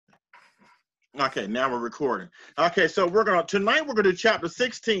Okay, now we're recording. Okay, so tonight we're gonna do chapter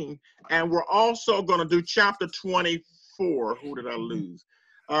 16, and we're also gonna do chapter 24. Who did I lose?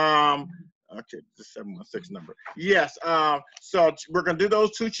 Okay, the 716 number. Yes, so we're gonna do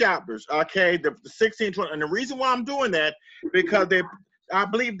those two chapters. Okay, the 16, 20, and the reason why I'm doing that, because I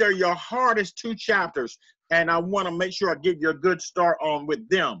believe they're your hardest two chapters, and I want to make sure I give you a good start on with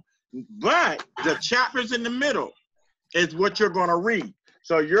them. But the chapters in the middle is what you're gonna read.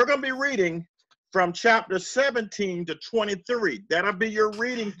 So you're gonna be reading from chapter 17 to 23. That'll be your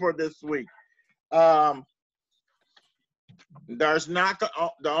reading for this week. There's not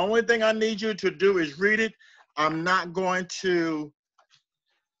the only thing I need you to do is read it. I'm not going to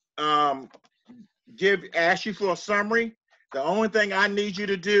ask you for a summary. The only thing I need you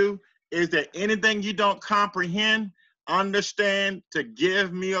to do is that anything you don't comprehend, understand, to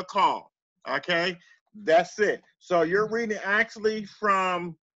give me a call. Okay, that's it. So you're reading actually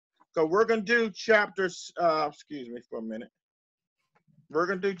from. So we're going to do chapters, excuse me for a minute. We're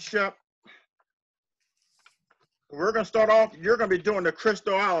going to do we're going to start off, you're going to be doing the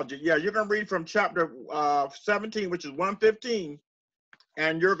Christology. Yeah, you're going to read from chapter 17, which is 115,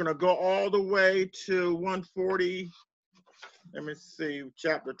 and you're going to go all the way to 140. Let me see,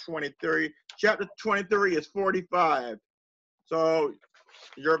 chapter 23. Chapter 23 is 45. So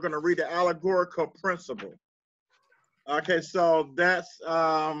you're going to read the allegorical principle. Okay, so that's,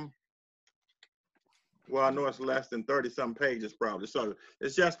 well, I know it's less than 30-some pages probably. So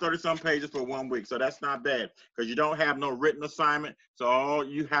it's just 30-some pages for 1 week. So that's not bad because you don't have no written assignment. So all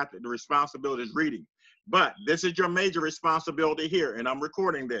you have to, the responsibility is reading. But this is your major responsibility here, and I'm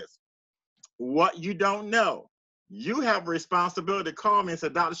recording this. What you don't know, you have a responsibility to call me and say,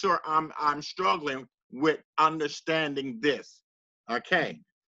 Dr. Short, I'm struggling with understanding this. Okay.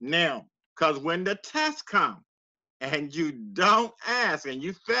 Now, because when the test comes and you don't ask and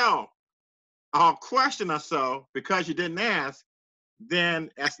you fail a question or so because you didn't ask,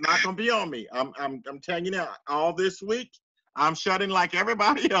 then that's not going to be on me. I'm telling you now, all this week, I'm shutting like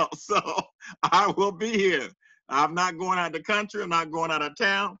everybody else. So I will be here. I'm not going out of the country. I'm not going out of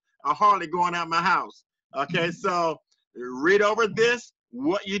town. I'm hardly going out of my house. Okay, so read over this.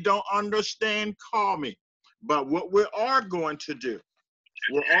 What you don't understand, call me. But what we are going to do,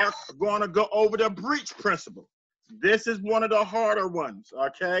 we are going to go over the breach principle. This is one of the harder ones,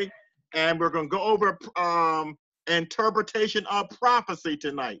 okay? And we're going to go over interpretation of prophecy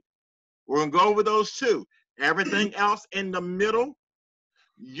tonight. We're going to go over those two. Everything else in the middle,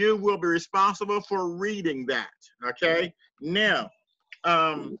 you will be responsible for reading that, okay? Now,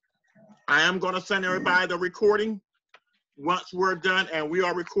 I am going to send everybody the recording once we're done, and we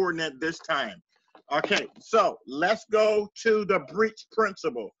are recording at this time. Okay, so let's go to the breach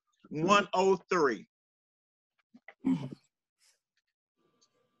principle, 103.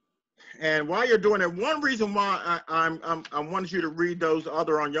 And while you're doing it, one reason why I wanted you to read those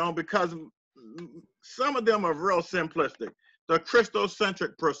other on your own, because some of them are real simplistic. The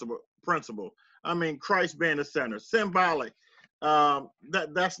Christocentric principle. I mean, Christ being the center, symbolic.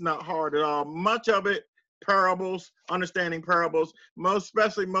 That's not hard at all. Much of it, parables, understanding parables.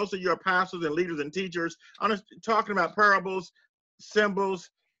 Especially most of your pastors and leaders and teachers, talking about parables, symbols.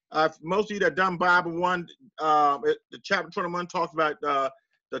 Most of you that done Bible 1, the chapter 21 talks about the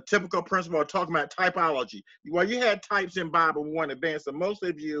typical principle of talking about typology. Well, you had types in Bible 1 advanced, so most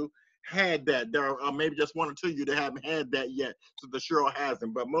of you had that. There are maybe just 1 or 2 of you that haven't had that yet, so the Cheryl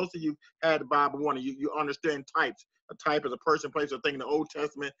hasn't. But most of you had the Bible 1, and you understand types. A type is a person, place, or thing in the Old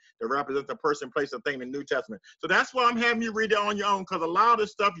Testament that represents a person, place, or thing in the New Testament. So that's why I'm having you read it on your own, because a lot of the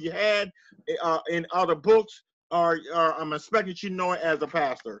stuff you had in other books, I'm expecting you know it as a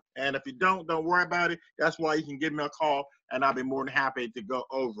pastor. And if you don't worry about it. That's why you can give me a call, and I'll be more than happy to go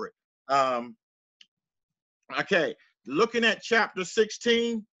over it. Okay, looking at chapter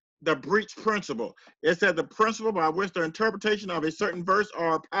 16, the breach principle. It said the principle by which the interpretation of a certain verse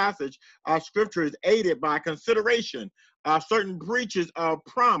or passage of scripture is aided by consideration of certain breaches of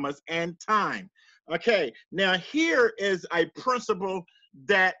promise and time. Okay, now here is a principle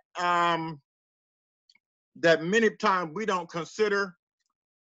that that many times we don't consider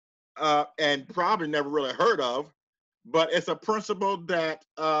and probably never really heard of, but it's a principle that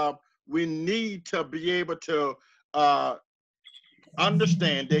we need to be able to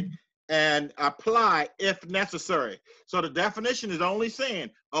understand it and apply if necessary. So the definition is only saying,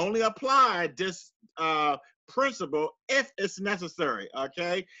 only apply this principle if it's necessary,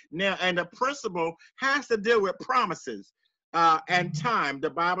 okay? Now, and the principle has to deal with promises and time. The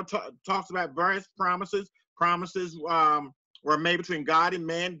Bible talks about various promises. Promises were made between God and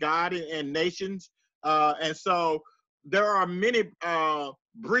man, God and nations. And so there are many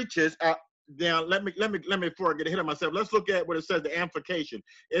breaches now let me before I get ahead of myself, let's look at what it says, the amplification.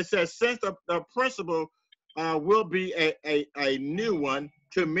 It says, since the principle will be a new one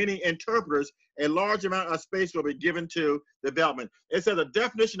to many interpreters, a large amount of space will be given to development. It says a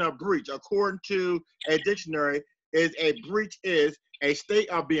definition of breach, according to a dictionary, is a breach is a state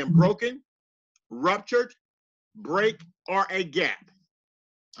of being broken, ruptured, break, or a gap.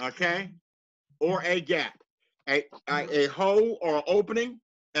 Okay? Or a gap. A hole or opening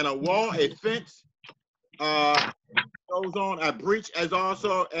in a wall, a fence, goes on. A breach is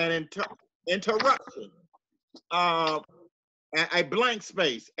also an interruption, a blank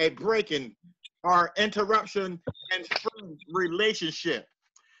space, a breaking, or interruption in relationship.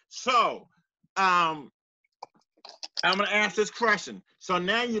 So, I'm going to ask this question. So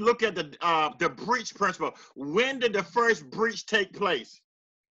now you look at the breach principle. When did the first breach take place?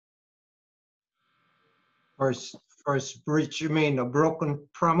 First breach, you mean a broken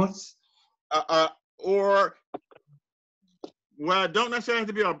promise? Or, well, it don't necessarily have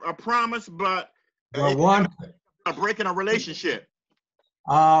to be a promise, but Well, a breaking a relationship.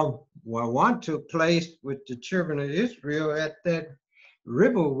 Well, one took place with the children of Israel at that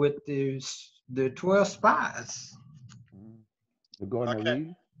river with the 12 spies. The Garden of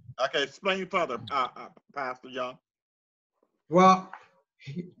Eden? Okay, explain further, Pastor Young. Well,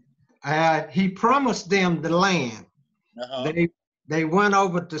 he promised them the land. They went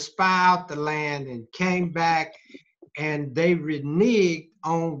over to spy out the land and came back, and they reneged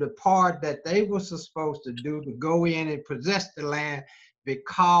on the part that they were supposed to do, to go in and possess the land,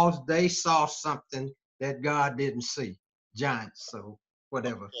 because they saw something that God didn't see, giants, so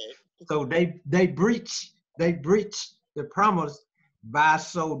whatever. Okay. So they breached the promise by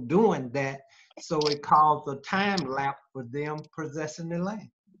so doing that. So it caused a time lapse for them possessing the land.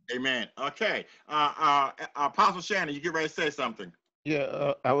 Amen. Okay. Apostle Shannon, you get ready to say something.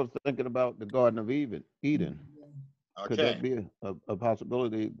 Yeah, I was thinking about the Garden of Eden. Okay. Could that be a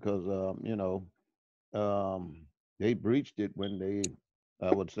possibility? Because, they breached it when they,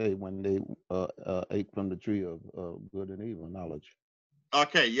 I would say, when they ate from the tree of good and evil knowledge.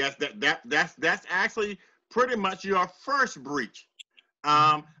 Okay. Yes, that's actually pretty much your first breach.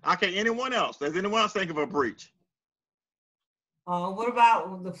 Okay. Anyone else? Does anyone else think of a breach? What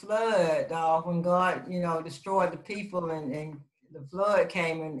about the flood? When God, destroyed the people, and the flood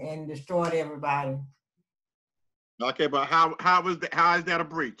came and destroyed everybody. Okay, but how is that a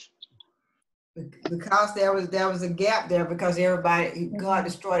breach? Because there was a gap there, because God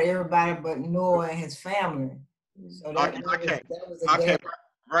destroyed everybody but Noah and his family. So that was a gap.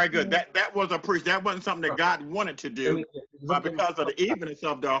 Very good. That was a breach. That wasn't something that God wanted to do, but because of the evenness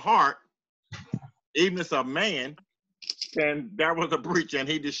of their heart, evenness of man, then there was a breach, and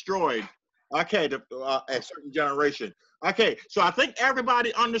he destroyed, a certain generation. Okay, so I think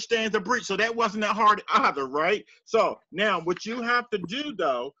everybody understands the breach, so that wasn't that hard either, right? So now what you have to do,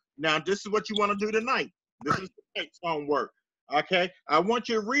 though, now this is what you want to do tonight. This is tonight's homework, okay? I want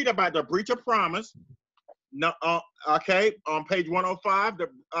you to read about the breach of promise. No, okay, on page 105,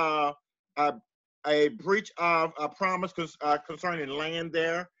 a breach of a promise concerning land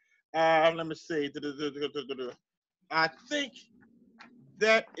there. Let me see. I think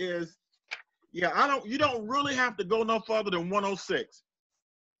that is, you don't really have to go no further than 106.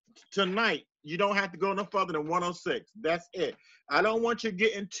 Tonight, you don't have to go no further than 106. That's it. I don't want you to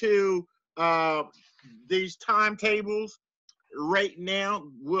get into these timetables right now.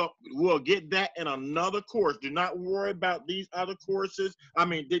 We'll get that in another course. Do not worry about these other courses. I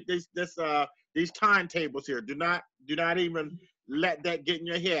mean, these timetables here. Do not even let that get in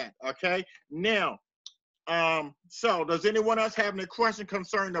your head, okay? Now, so does anyone else have any question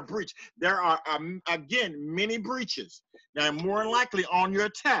concerning the breach? There are, again, many breaches. Now, more than likely on your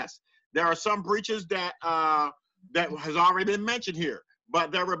test, there are some breaches that has already been mentioned here,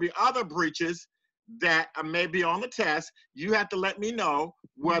 but there will be other breaches that may be on the test. You have to let me know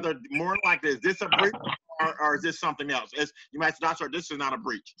whether, more than likely, is this a breach or is this something else? You might say, Doctor, this is not a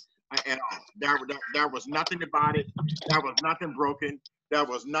breach at all. There was nothing about it. There was nothing broken. There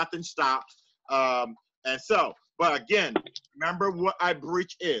was nothing stopped. And so, but again, remember what a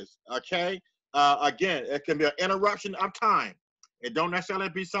breach is, okay? Again, it can be an interruption of time. It don't necessarily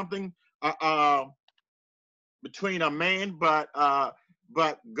be something between a man, but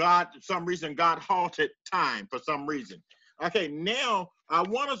God, for some reason, God halted time for some reason. Okay, now I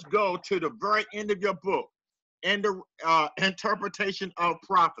want us to go to the very end of your book, and the interpretation of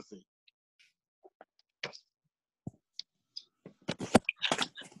prophecy.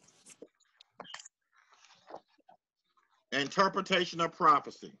 Interpretation of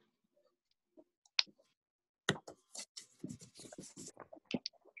prophecy.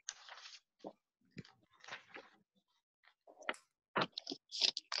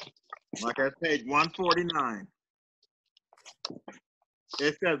 Like that's page 149.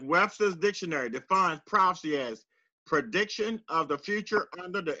 It says Webster's Dictionary defines prophecy as prediction of the future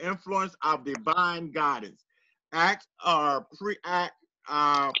under the influence of divine guidance, act or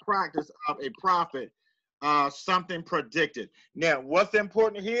practice of a prophet, something predicted. Now, what's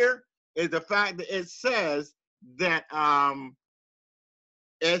important here is the fact that it says that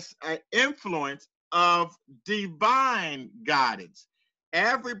it's an influence of divine guidance.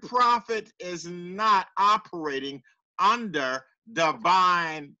 Every prophet is not operating under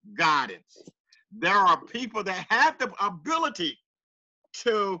divine guidance. There are people that have the ability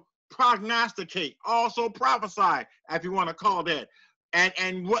to prognosticate, also prophesy, if you want to call that,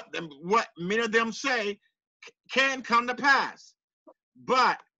 and what many of them say can come to pass.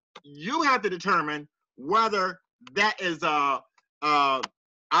 But you have to determine whether that is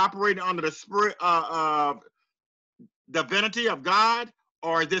operating under the spirit divinity of God,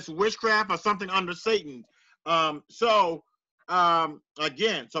 or is this witchcraft or something under Satan.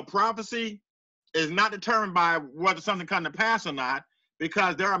 Again, so prophecy is not determined by whether something comes to pass or not,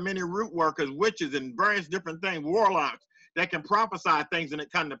 because there are many root workers, witches, and various different things, warlocks, that can prophesy things and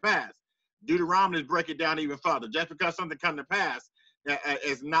it come to pass. Deuteronomy break it down even further. Just because something comes to pass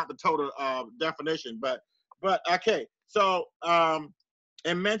is not the total definition. But okay, so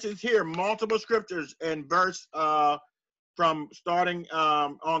it mentions here multiple scriptures in verse from starting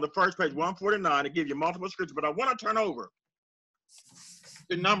on the first page, 149, to give you multiple scriptures. But I want to turn over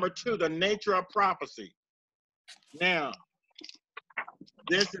to number 2, the nature of prophecy. Now,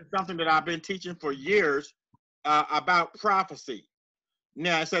 this is something that I've been teaching for years about prophecy.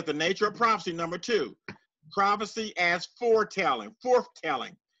 Now, it says the nature of prophecy, number 2, prophecy as foretelling,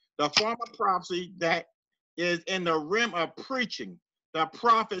 forthtelling, the form of prophecy that is in the realm of preaching. The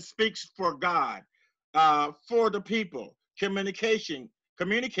prophet speaks for God, for the people, communicating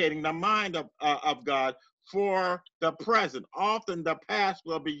the mind of God for the present. Often the past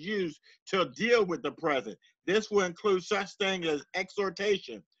will be used to deal with the present. This will include such things as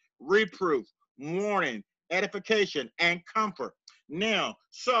exhortation, reproof, warning, edification, and comfort. Now,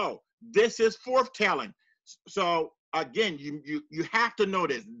 so this is forthtelling. So again, you have to know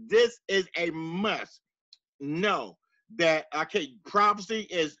this. This is a must. Know that, okay, prophecy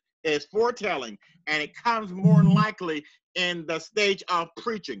is foretelling, and it comes more likely in the stage of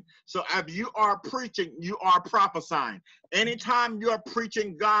preaching. So if you are preaching, you are prophesying. Anytime you're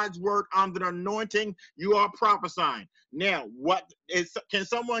preaching God's word under the anointing, you are prophesying. Now, can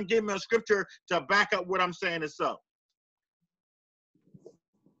someone give me a scripture to back up what I'm saying is so?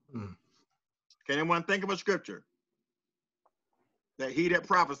 Can anyone think of a scripture that he that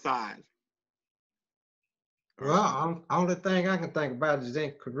prophesies? Well, only thing I can think about is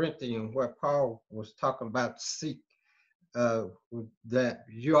in Corinthians, where Paul was talking about that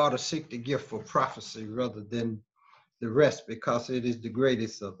you ought to seek the gift for prophecy rather than the rest, because it is the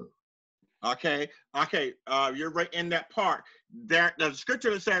greatest of them. Okay, you're right in that part. There, the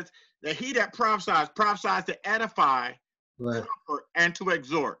scripture that says that he that prophesies to edify, right, comfort, and to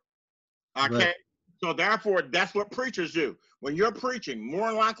exhort. Okay, right. So therefore, that's what preachers do. When you're preaching,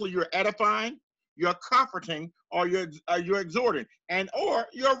 more likely you're edifying, you're comforting, or you're exhorting, or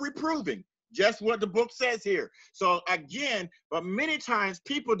you're reproving. Just what the book says here. So again, but many times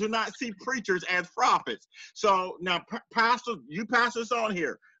people do not see preachers as prophets. So now, pastor, you pass this on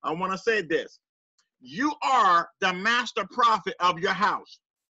here. I want to say this. You are the master prophet of your house.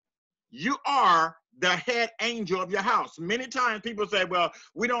 You are the head angel of your house. Many times people say, well,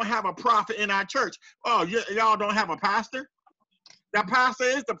 we don't have a prophet in our church. Oh, y'all don't have a pastor? The pastor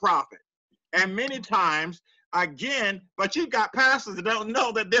is the prophet. And many times, again, but you got pastors that don't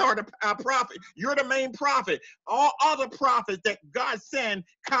know that they are the prophet. You're the main prophet. All other prophets that God send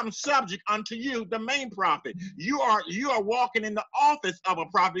come subject unto you, the main prophet. You are walking in the office of a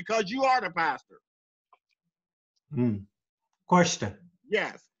prophet because you are the pastor. Question.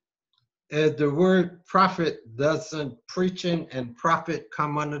 Yes. The word prophet, doesn't preaching and prophet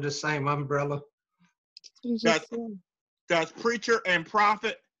come under the same umbrella? Does preacher and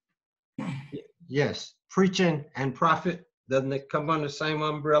prophet? Yes, preaching and prophet, doesn't it come under the same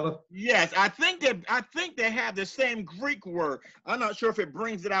umbrella? Yes, I think they have the same Greek word. I'm not sure if it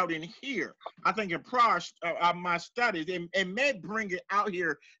brings it out in here. I think in prior my studies, it may bring it out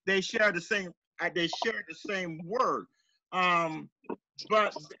here. They share the same. They share the same word.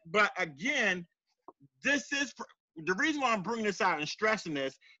 But again, this is the reason why I'm bringing this out and stressing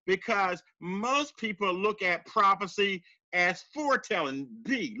this, because most people look at prophecy as foretelling.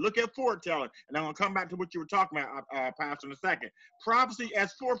 Look at foretelling. And I'm going to come back to what you were talking about, Pastor, in a second. Prophecy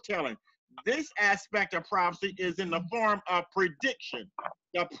as foretelling. This aspect of prophecy is in the form of prediction.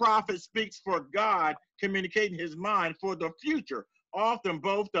 The prophet speaks for God, communicating his mind for the future. Often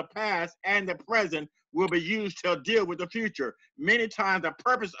both the past and the present will be used to deal with the future. Many times the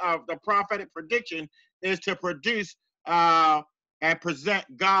purpose of the prophetic prediction is to produce and present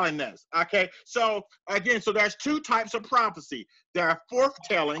godliness. Okay, so again, so there's two types of prophecy. There are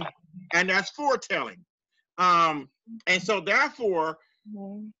forthtelling and there's foretelling. And so therefore,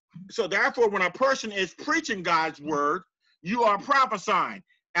 when a person is preaching God's word, you are prophesying.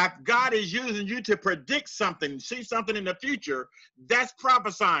 If God is using you to predict something, see something in the future, that's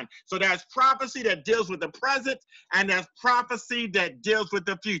prophesying. So there's prophecy that deals with the present, and there's prophecy that deals with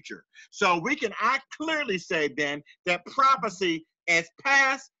the future. So we can clearly say then that prophecy is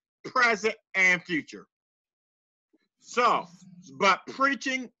past, present, and future. So, but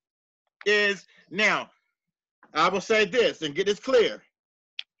preaching is, now, I will say this and get this clear.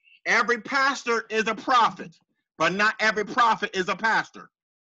 Every pastor is a prophet, but not every prophet is a pastor.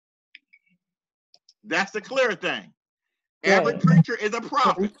 That's the clear thing. Every preacher is a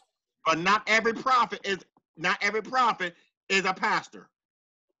prophet, but not every prophet is a pastor.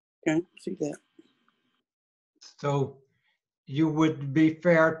 Okay, see that. So you would be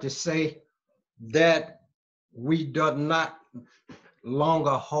fair to say that we do not longer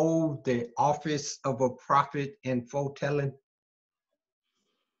hold the office of a prophet in foretelling?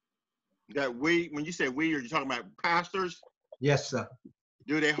 That we, when you say we, are you talking about pastors? Yes, sir.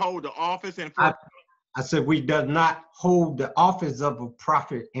 Do they hold the office in I said we do not hold the office of a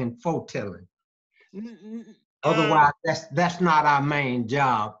prophet in foretelling. Otherwise, that's not our main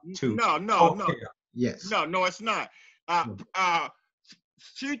job to no. Yes. No, it's not.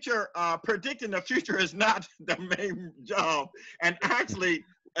 Future predicting the future is not the main job. And actually,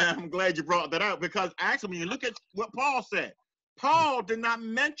 I'm glad you brought that out, because actually, when you look at what Paul said, Paul did not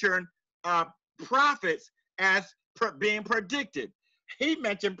mention prophets as being predicted. He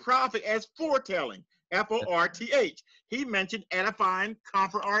mentioned prophet as foretelling, F-O-R-T-H. He mentioned edifying,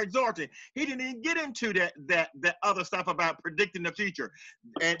 comfort, or exhorting. He didn't even get into that other stuff about predicting the future.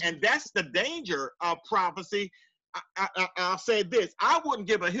 And that's the danger of prophecy. I'll say this: I wouldn't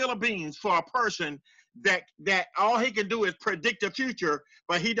give a hill of beans for a person that all he can do is predict the future,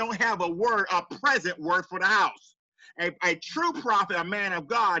 but he don't have a present word for the house. A true prophet, a man of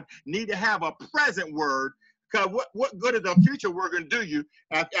God, need to have a present word, because what good is the future word going to do you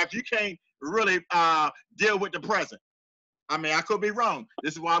if you can't really deal with the present? I mean, I could be wrong.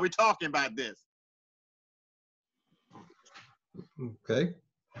 This is why we're talking about this. Okay.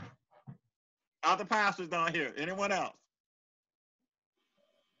 Other pastors down here. Anyone else?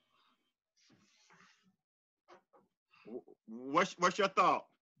 What's your thought?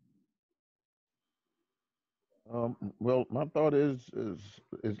 Well, my thought is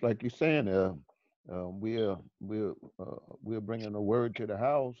like you're saying. We're bringing a word to the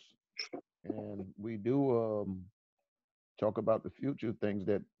house, and we do talk about the future things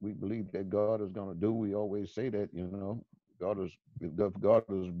that we believe that God is going to do. We always say that, God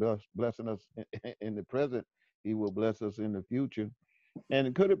is blessing us in the present, He will bless us in the future.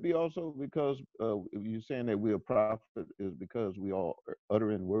 And could it be also because you're saying that we're a prophet is because we are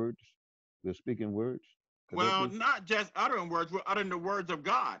uttering words, we're speaking words? Well, not just uttering words, we're uttering the words of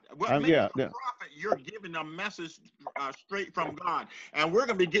God. What makes a prophet? You're giving a message straight from God. And we're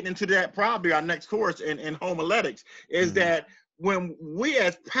going to be getting into that probably our next course in hermeneutics, is that when we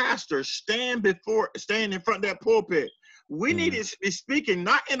as pastors stand in front of that pulpit, we need to be speaking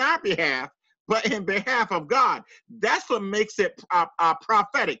not in our behalf, but in behalf of God. That's what makes it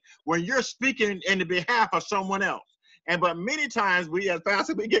prophetic, when you're speaking in the behalf of someone else. But many times we as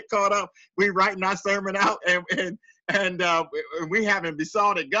pastors, we get caught up, we writing our sermon out and we haven't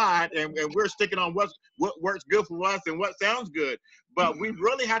besought God, and we're sticking on what works good for us and what sounds good. But we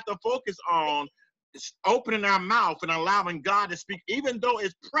really have to focus on opening our mouth and allowing God to speak, even though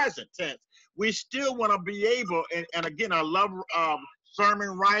it's present tense. We still want to be able, and again, I love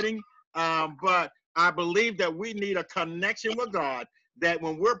sermon writing, but I believe that we need a connection with God, that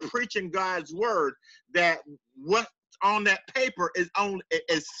when we're preaching God's word, that what on that paper is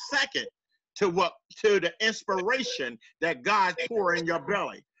second to the inspiration that God pour in your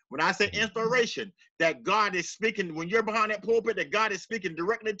belly. When I say inspiration, that God is speaking, when you're behind that pulpit, that God is speaking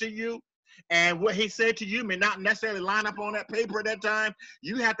directly to you, and what He said to you may not necessarily line up on that paper at that time.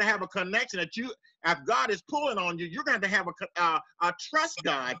 You have to have a connection that if God is pulling on you, you're going to have a trust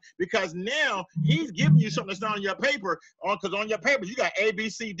God, because now He's giving you something that's not on your paper, because on your paper you got A, B,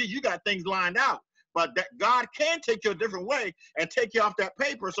 C, D, you got things lined out. but that God can take you a different way and take you off that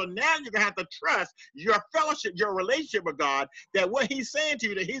paper. So now you're gonna have to trust your fellowship, your relationship with God, that what he's saying to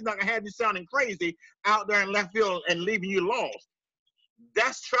you, that he's not gonna have you sounding crazy out there in left field and leaving you lost.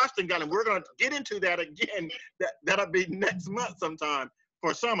 That's trusting God, and we're gonna get into that again. That'll be next month sometime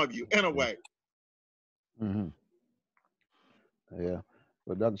for some of you, in a way. Mm-hmm. Yeah,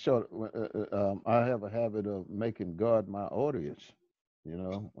 but Dr. Short, I have a habit of making God my audience. You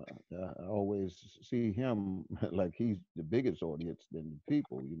know, I always see him like he's the biggest audience than the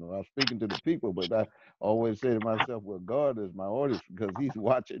people. You know, I'm speaking to the people, but I always say to myself, well, God is my audience because he's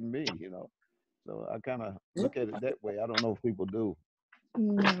watching me, you know. So I kind of look at it that way. I don't know if people do.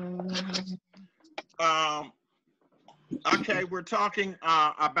 Okay, we're talking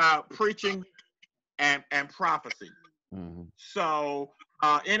about preaching and prophecy. Mm-hmm. So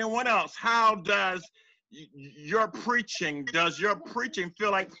anyone else, how does your preaching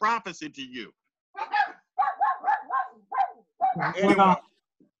feel like prophecy to you? Well,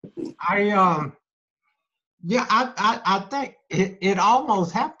 I think it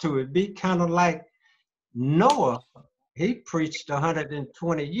almost have to. It'd be kind of like Noah. He preached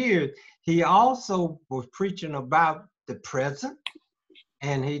 120 years. He also was preaching about the present,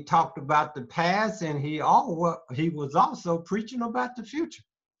 and he talked about the past, and he was also preaching about the future.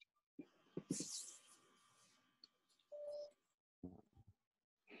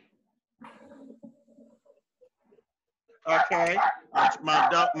 Okay,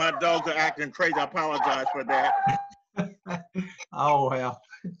 my dogs are acting crazy. I apologize for that. Oh well.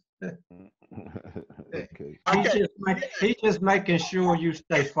 Okay. He's just making sure you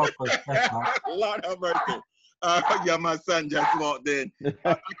stay focused. That's all. Lord have mercy. Yeah, my son just walked in.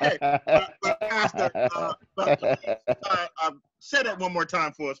 Okay, but Pastor, say that one more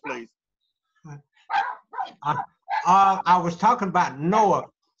time for us, please. I was talking about Noah.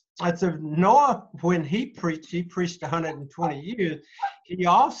 I said Noah, when he preached 120 years. He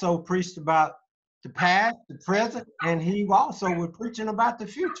also preached about the past, the present, and he also was preaching about the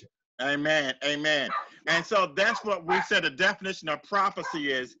future. Amen, amen. And so that's what we said. The definition of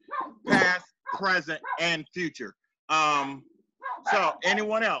prophecy is past, present, and future. So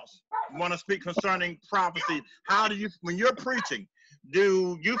anyone else want to speak concerning prophecy? How do you, when you're preaching,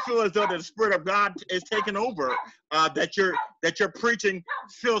 do you feel as though the Spirit of God is taking over? That your preaching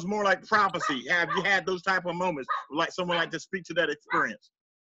feels more like prophecy? Have you had those type of moments? Like someone like to speak to that experience?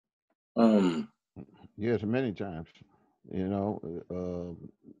 Yes, many times. You know,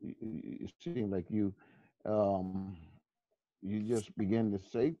 it seems like you just begin to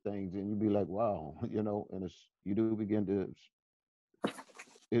say things, and you be like, wow, you know, and you do begin to.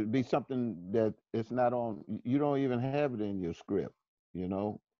 It'd be something that it's not on. You don't even have it in your script, you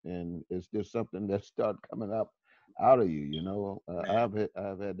know, and it's just something that start coming up out of you. You know, I've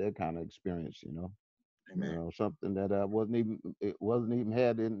had that kind of experience. You know, Amen. You know, something that I wasn't even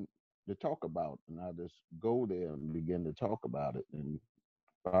had in to talk about, and I just go there and begin to talk about it and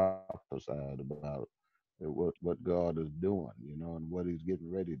prophesied about it, what God is doing, you know, and what He's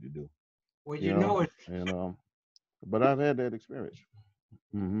getting ready to do. Well, you know it. You know, but I've had that experience.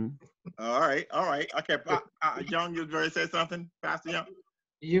 Mm-hmm. All right. Okay, Young, you ready to say something, Pastor Young?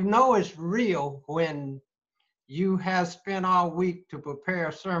 You know it's real when you have spent all week to prepare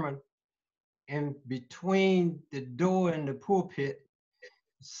a sermon, and between the door and the pulpit,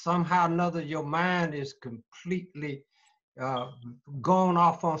 somehow or another your mind is completely going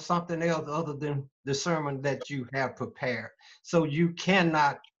off on something else other than the sermon that you have prepared. So you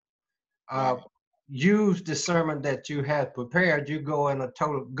cannot use the sermon that you have prepared. You go in a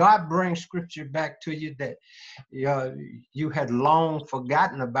total, God brings scripture back to you that you had long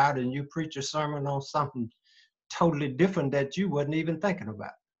forgotten about, and you preach a sermon on something totally different that you wasn't even thinking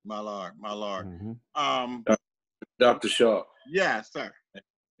about. My Lord. Mm-hmm. Dr. Sharp. Yes, sir.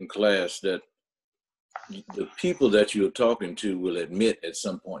 In class, that the people that you're talking to will admit at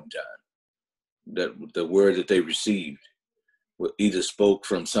some point in time that the word that they received either spoke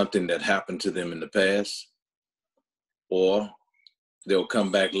from something that happened to them in the past, or they'll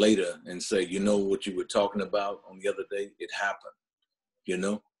come back later and say, you know, what you were talking about on the other day, it happened, you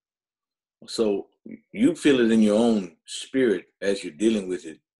know? So you feel it in your own spirit as you're dealing with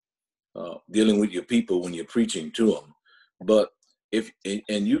it, dealing with your people when you're preaching to them. But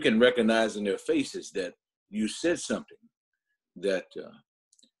and you can recognize in their faces that you said something that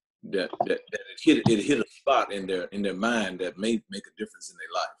it hit a spot in their mind that may make a difference in their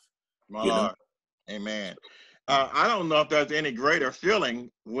life. My Lord. Amen. I don't know if there's any greater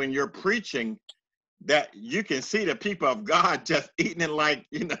feeling when you're preaching that you can see the people of God just eating it like,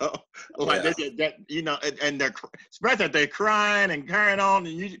 like that, and they're, especially if they're crying and carrying on,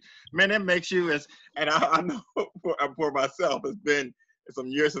 and man, that makes you and I know for myself, it's been some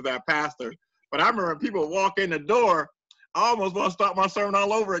years since I pastored, but I remember people walk in the door, I almost want to start my sermon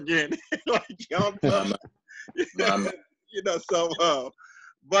all over again. Like, y'all come,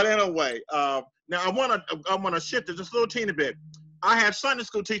 but anyway, now I want to shift it just a little teeny bit. I have Sunday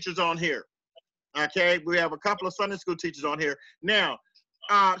school teachers on here. Okay, we have a couple of Sunday school teachers on here. Now,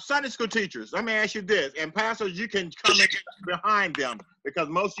 Sunday school teachers, let me ask you this, and pastors, you can come in behind them, because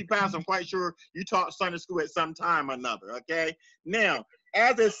most of you pastors, I'm quite sure you taught Sunday school at some time or another, okay? Now,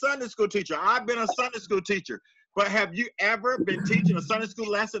 as a Sunday school teacher, I've been a Sunday school teacher, but have you ever been teaching a Sunday school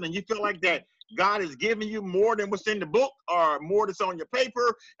lesson and you feel like that God is giving you more than what's in the book or more that's on your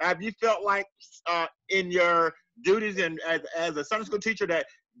paper? Have you felt like in your duties and as a Sunday school teacher that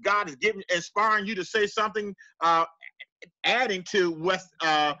God is inspiring you to say something, adding to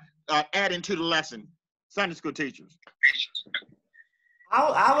the lesson? Sunday school teachers.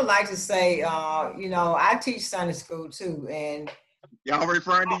 I would like to say, I teach Sunday school too, and y'all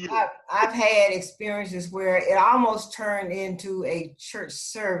referring to you. I've had experiences where it almost turned into a church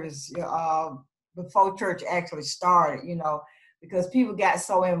service before church actually started, because people got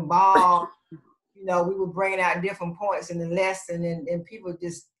so involved. We were bringing out different points in the lesson, and people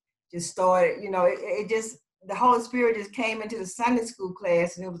just started, it just, the Holy Spirit just came into the Sunday school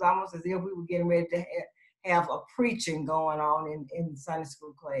class, and it was almost as if we were getting ready to have a preaching going on in Sunday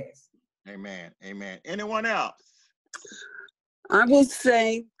school class. Amen. Amen. Anyone else? I will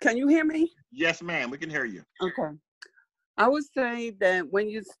say, can you hear me? Yes, ma'am. We can hear you. Okay. I would say that when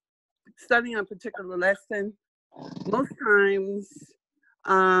you're studying a particular lesson, most times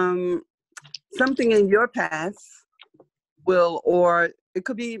something in your past will, or it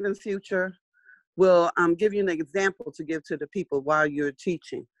could be even future, will give you an example to give to the people while you're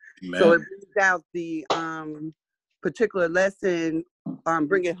teaching. Amen. So it brings out the particular lesson,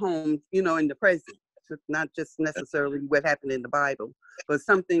 bring it home, in the present. Not just necessarily what happened in the Bible, but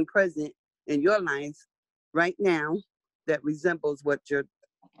something present in your life right now that resembles what you're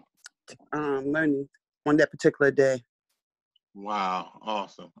learning on that particular day. Wow.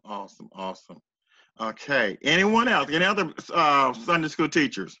 Awesome. Awesome. Awesome. Okay. Anyone else? Any other Sunday school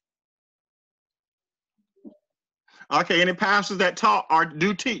teachers? Okay. Any pastors that taught or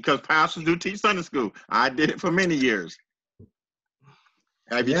do teach? Because pastors do teach Sunday school. I did it for many years.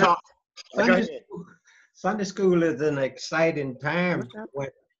 Have you taught? Sunday school is an exciting time,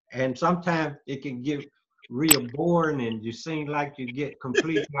 and sometimes it can get real boring and you seem like you get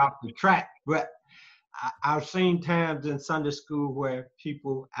completely off the track. But I've seen times in Sunday school where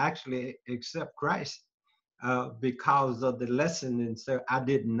people actually accept Christ because of the lesson, and so I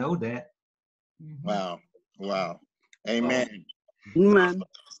didn't know that. Wow. Wow. Amen. Amen.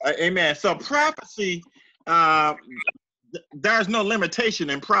 Amen. So prophecy, there's no limitation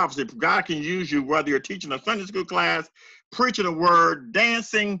in prophecy. God can use you whether you're teaching a Sunday school class, preaching a word,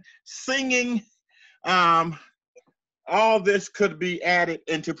 dancing, singing. All this could be added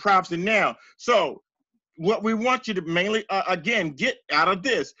into prophecy now. So what we want you to mainly, again, get out of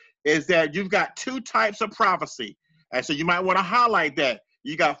this is that you've got two types of prophecy. And so you might want to highlight that.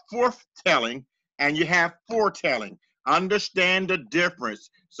 You got foretelling and you have foretelling. Understand the difference.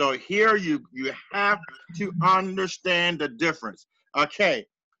 So here you have to understand the difference. Okay.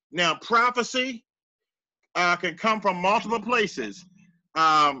 Now prophecy can come from multiple places.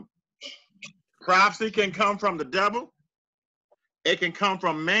 Prophecy can come from the devil. It can come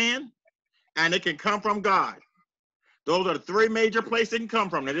from man, and it can come from God. Those are the three major places it can come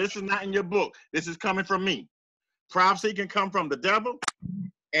from. Now, this is not in your book. This is coming from me. Prophecy can come from the devil.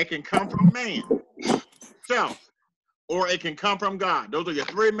 It can come from man, self, or it can come from God. Those are your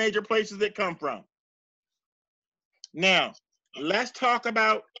three major places it come from. Now, let's talk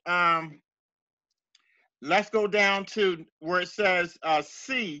about, let's go down to where it says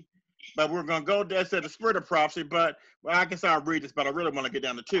C, but we're going to go there to the spirit of prophecy, but I guess I'll read this, but I really want to get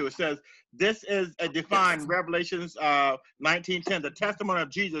down to 2. It says, this is a defined Revelations 19:10. The testimony of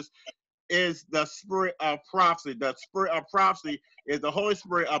Jesus is the spirit of prophecy. The spirit of prophecy is the Holy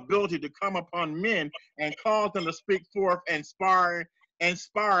Spirit ability to come upon men and cause them to speak forth inspired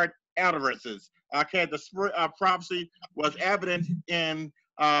utterances. Okay, the spirit of prophecy was evident in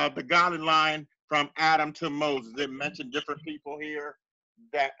the godly line from Adam to Moses. It mentioned different people here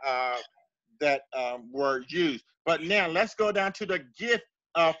that were used. But now let's go down to the gift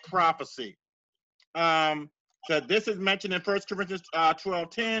of prophecy. So this is mentioned in 1 Corinthians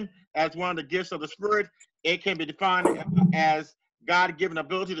 12:10 as one of the gifts of the Spirit. It can be defined as God-given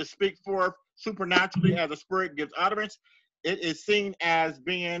ability to speak forth supernaturally as the Spirit gives utterance. It is seen as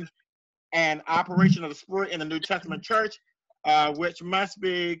being an operation of the Spirit in the New Testament church, which must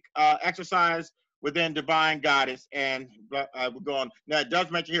be exercised within divine guidance. And we're going. Now, it does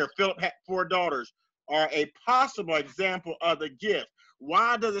mention here, Philip had 4 daughters are a possible example of the gift.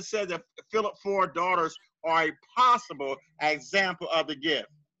 Why does it say that Philip's 4 daughters are a possible example of the gift?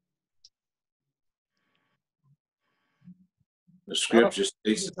 The scripture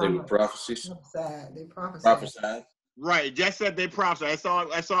states that they were prophecies. They prophesied. Right, it just said they prophesied.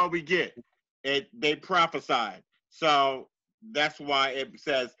 That's all we get. They prophesied. So that's why it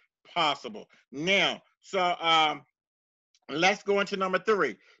says possible. Now, so let's go into number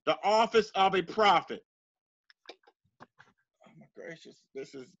 3. The office of a prophet. Oh my gracious,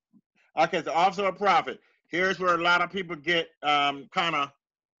 this is okay. The office of a prophet. Here's where a lot of people get kind of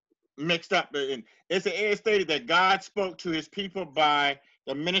mixed up. And it's stated that God spoke to his people by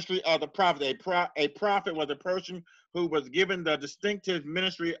the ministry of the prophet. A prophet was a person who was given the distinctive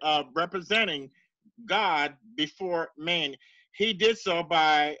ministry of representing God before man. He did so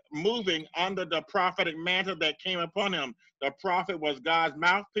by moving under the prophetic mantle that came upon him. The prophet was God's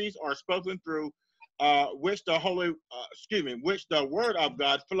mouthpiece, or spoken through which the word of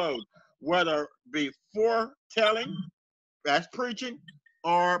God flowed, whether be foretelling, that's preaching,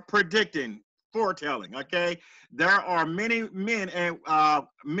 or predicting, foretelling. Okay, there are many men and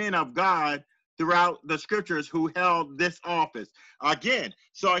men of God throughout the scriptures who held this office. Again,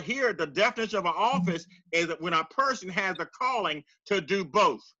 so here the definition of an office is that when a person has a calling to do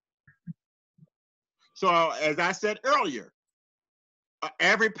both. So as I said earlier,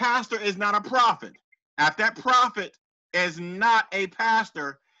 every pastor is not a prophet. If that prophet is not a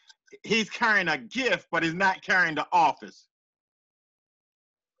pastor, he's carrying a gift, but he's not carrying the office.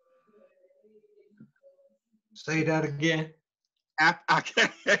 Say that again.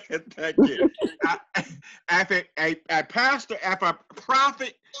 Thank you. If a pastor, if a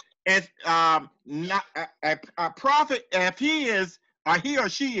prophet is not a prophet, if he is or he or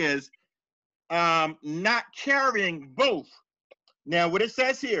she is not carrying both. Now, what it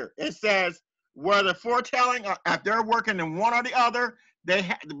says here, it says whether foretelling or if they're working in one or the other,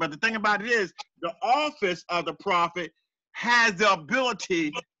 but the thing about it is the office of the prophet has the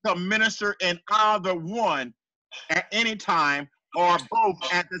ability to minister in either one at any time or both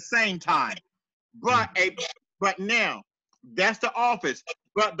at the same time. But now that's the office.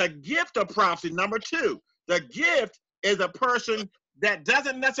 But the gift of prophecy, number 2, the gift is a person that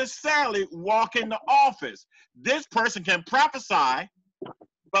doesn't necessarily walk in the office. This person can prophesy,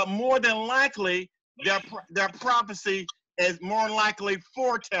 but more than likely their prophecy is more likely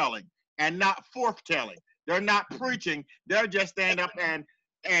foretelling and not forthtelling. They're not preaching. They're just stand up and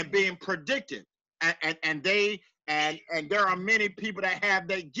being predictive. And there are many people that have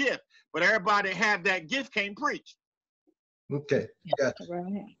that gift, but everybody that have that gift can't preach. Okay. Gotcha.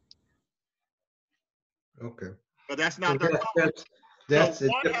 Right. Okay. But that's not their calling. That's so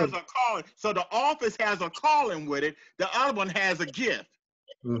one has a calling. So the office has a calling with it. The other one has a gift.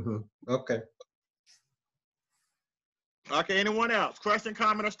 Mm-hmm. Okay. Okay. Anyone else? Question,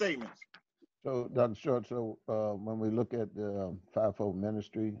 comment, or statements? So, Dr. Short, so when we look at the fivefold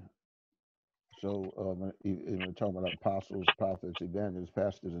ministry, so we're talking about apostles, prophets, evangelists,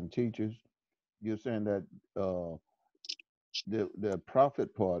 pastors, and teachers, you're saying that the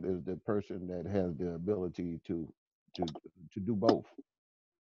prophet part is the person that has the ability to do both.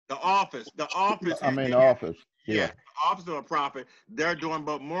 The office. I mean, the office. Yeah, the office of a prophet. They're doing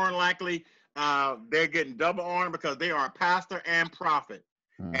both. More than likely, they're getting double honor because they are a pastor and prophet.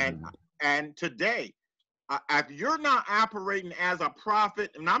 Mm-hmm. And today, if you're not operating as a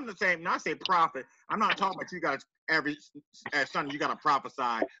prophet, and I'm not saying, when I say prophet, I'm not talking about you guys every Sunday you got to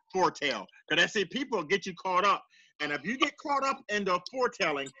prophesy, foretell. Because I see people get you caught up. And if you get caught up in the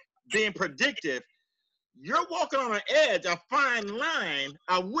foretelling, being predictive, you're walking on an edge, a fine line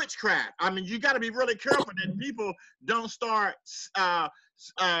of witchcraft. I mean, you got to be really careful that people don't start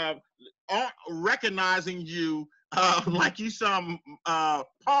recognizing you like you some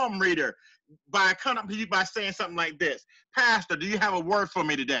palm reader by coming up to you by saying something like this: Pastor, do you have a word for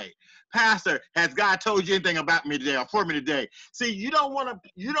me today? Pastor, has God told you anything about me today or for me today? See, you don't want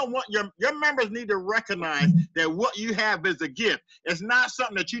your members need to recognize that what you have is a gift. It's not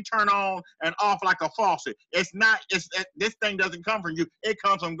something that you turn on and off like a faucet. This thing doesn't come from you. It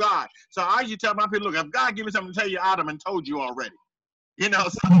comes from God. So I usually tell my people, look, if God give me something to tell you, I'd have told you already. So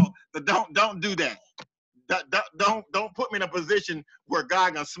don't do that. Don't put me in a position where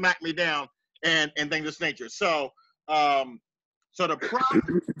God gonna smack me down and things of this nature. So the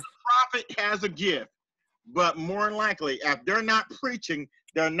prophet has a gift, but more than likely, if they're not preaching,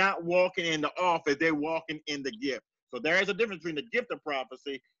 they're not walking in the office, they're walking in the gift. So there is a difference between the gift of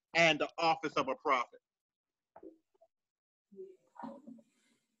prophecy and the office of a prophet.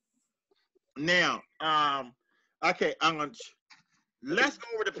 Now, okay, let's go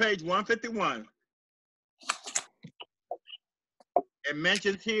over to page 151. It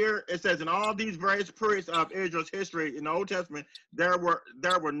mentions here, it says, in all these various periods of Israel's history in the Old Testament, there were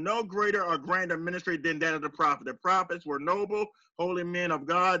no greater or grander ministry than that of the prophet. The prophets were noble, holy men of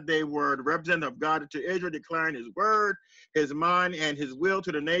God. They were the representative of God to Israel, declaring his word, his mind, and his will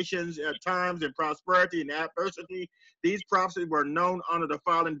to the nations at times in prosperity and adversity. These prophets were known under the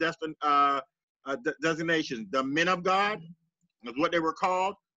following designations. The men of God is what they were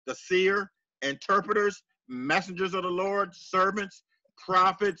called, the seer, interpreters, messengers of the Lord, servants,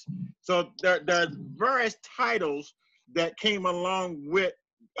 prophets. So there are various titles that came along with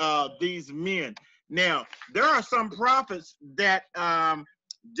these men. Now, there are some prophets that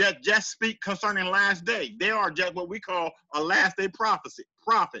just speak concerning last day. They are just what we call a last day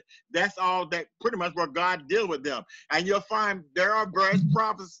prophet. That's all, that pretty much where God deals with them. And you'll find there are various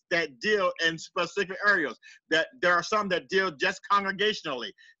prophets that deal in specific areas. That there are some that deal just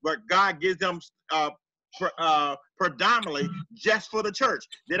congregationally, but God gives them predominantly just for the church.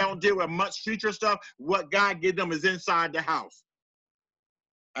 They don't deal with much future stuff. What God gives them is inside the house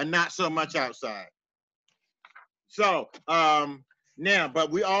and not so much outside. So now,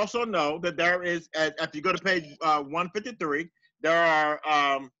 but we also know that there is, if you go to page 153, there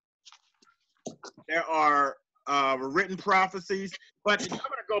are written prophecies. But I'm going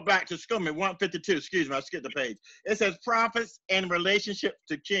to go back to 152. Excuse me, I skipped the page. It says prophets in relationship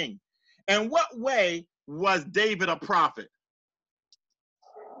to king. In what way was David a prophet?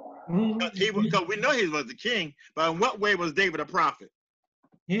 Because we know he was the king, but in what way was David a prophet?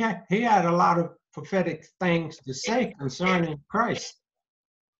 He had a lot of prophetic things to say concerning Christ.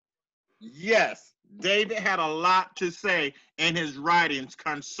 Yes, David had a lot to say in his writings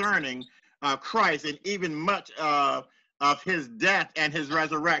concerning Christ, and even much of his death and his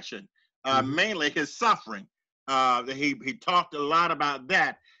resurrection, mainly his suffering. He talked a lot about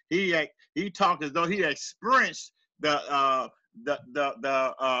that. He talked as though he experienced the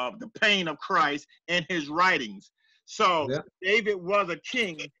pain of Christ in his writings. So yep. David was a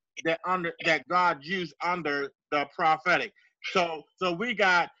king that God used under the prophetic. So we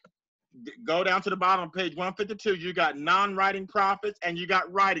got, go down to the bottom of page 152, you got non-writing prophets and you got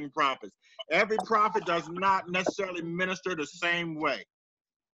writing prophets. Every prophet does not necessarily minister the same way.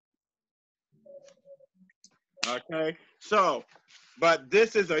 Okay, so, but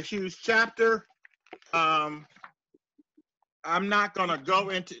this is a huge chapter. I'm not gonna go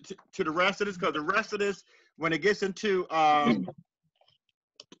into to the rest of this, because the rest of this, when it gets into a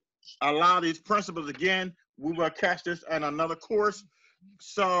lot of these principles again, we will catch this in another course.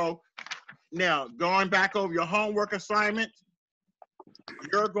 So now, going back over your homework assignment,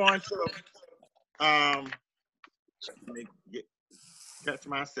 you're going to let me catch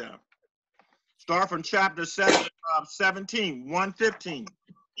myself. Start from chapter 17, 115.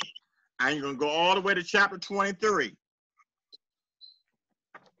 And you're going to go all the way to chapter 23.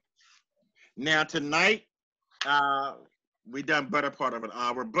 Now, tonight, we done better part of an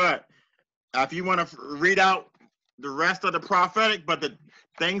hour, but if you want to read out the rest of the prophetic, but the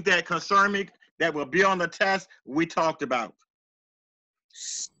things that concern me that will be on the test, we talked about.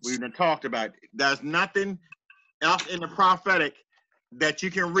 We've been talked about. There's nothing else in the prophetic that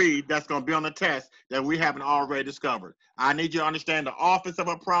you can read that's going to be on the test that we haven't already discovered. I need you to understand the office of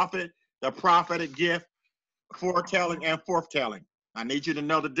a prophet, the prophetic gift, foretelling, and forthtelling. I need you to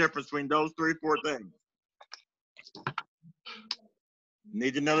know the difference between those 4 things.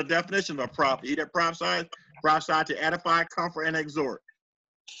 Need to know the definition of a prophet. He that prophesies to edify, comfort, and exhort.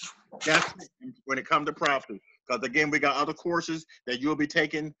 That's when it comes to prophecy. Because again, we got other courses that you'll be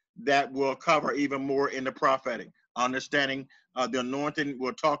taking that will cover even more in the prophetic. Understanding the anointing,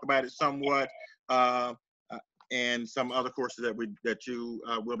 we'll talk about it somewhat, and some other courses that you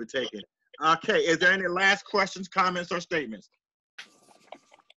will be taking. Okay, is there any last questions, comments, or statements?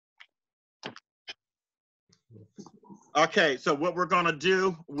 Okay, so what we're going to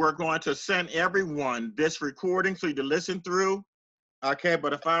do, we're going to send everyone this recording so you can listen through. Okay,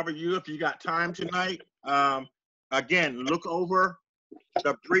 but if I were you, if you got time tonight, again, look over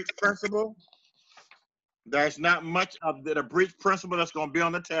the breach principle. There's not much of the breach principle that's going to be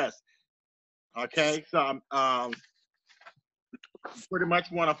on the test. Okay, so pretty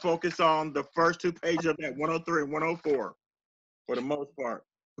much want to focus on the first 2 pages of that, 103 and 104, for the most part.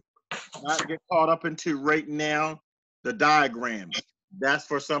 Not get caught up into right now the diagrams. That's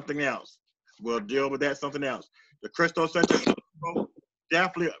for something else. We'll deal with that something else. The Christocentric principle,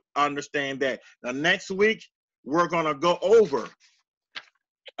 definitely understand that. Now, next week, we're going to go over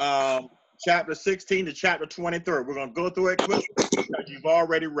chapter 16 to chapter 23. We're going to go through it quickly because you've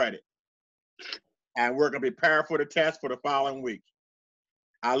already read it. And we're going to be prepared for the test for the following week.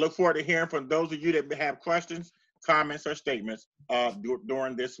 I look forward to hearing from those of you that have questions, comments, or statements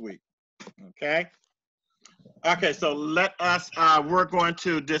during this week. Okay? Okay, so let us, we're going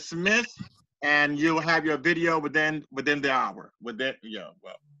to dismiss, and you'll have your video within the hour. Within the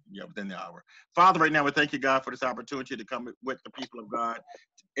hour. Father, right now, we thank you, God, for this opportunity to come with the people of God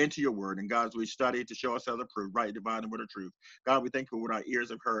into your word. And God, as we study to show ourselves approved, right, divine, and word of truth. God, we thank you for what our ears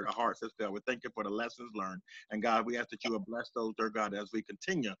have heard, our hearts have felt. We thank you for the lessons learned. And God, we ask that you will bless those, dear God, as we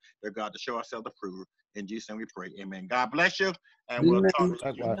continue, dear God, to show ourselves approved. In Jesus' name we pray. Amen. God bless you. And we'll talk to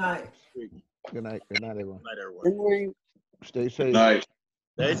you. Good night. Good night. Good night, everyone. Good night, everyone. Stay safe. Good night.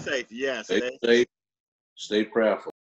 Stay safe. Yes. Stay safe. Stay prayerful.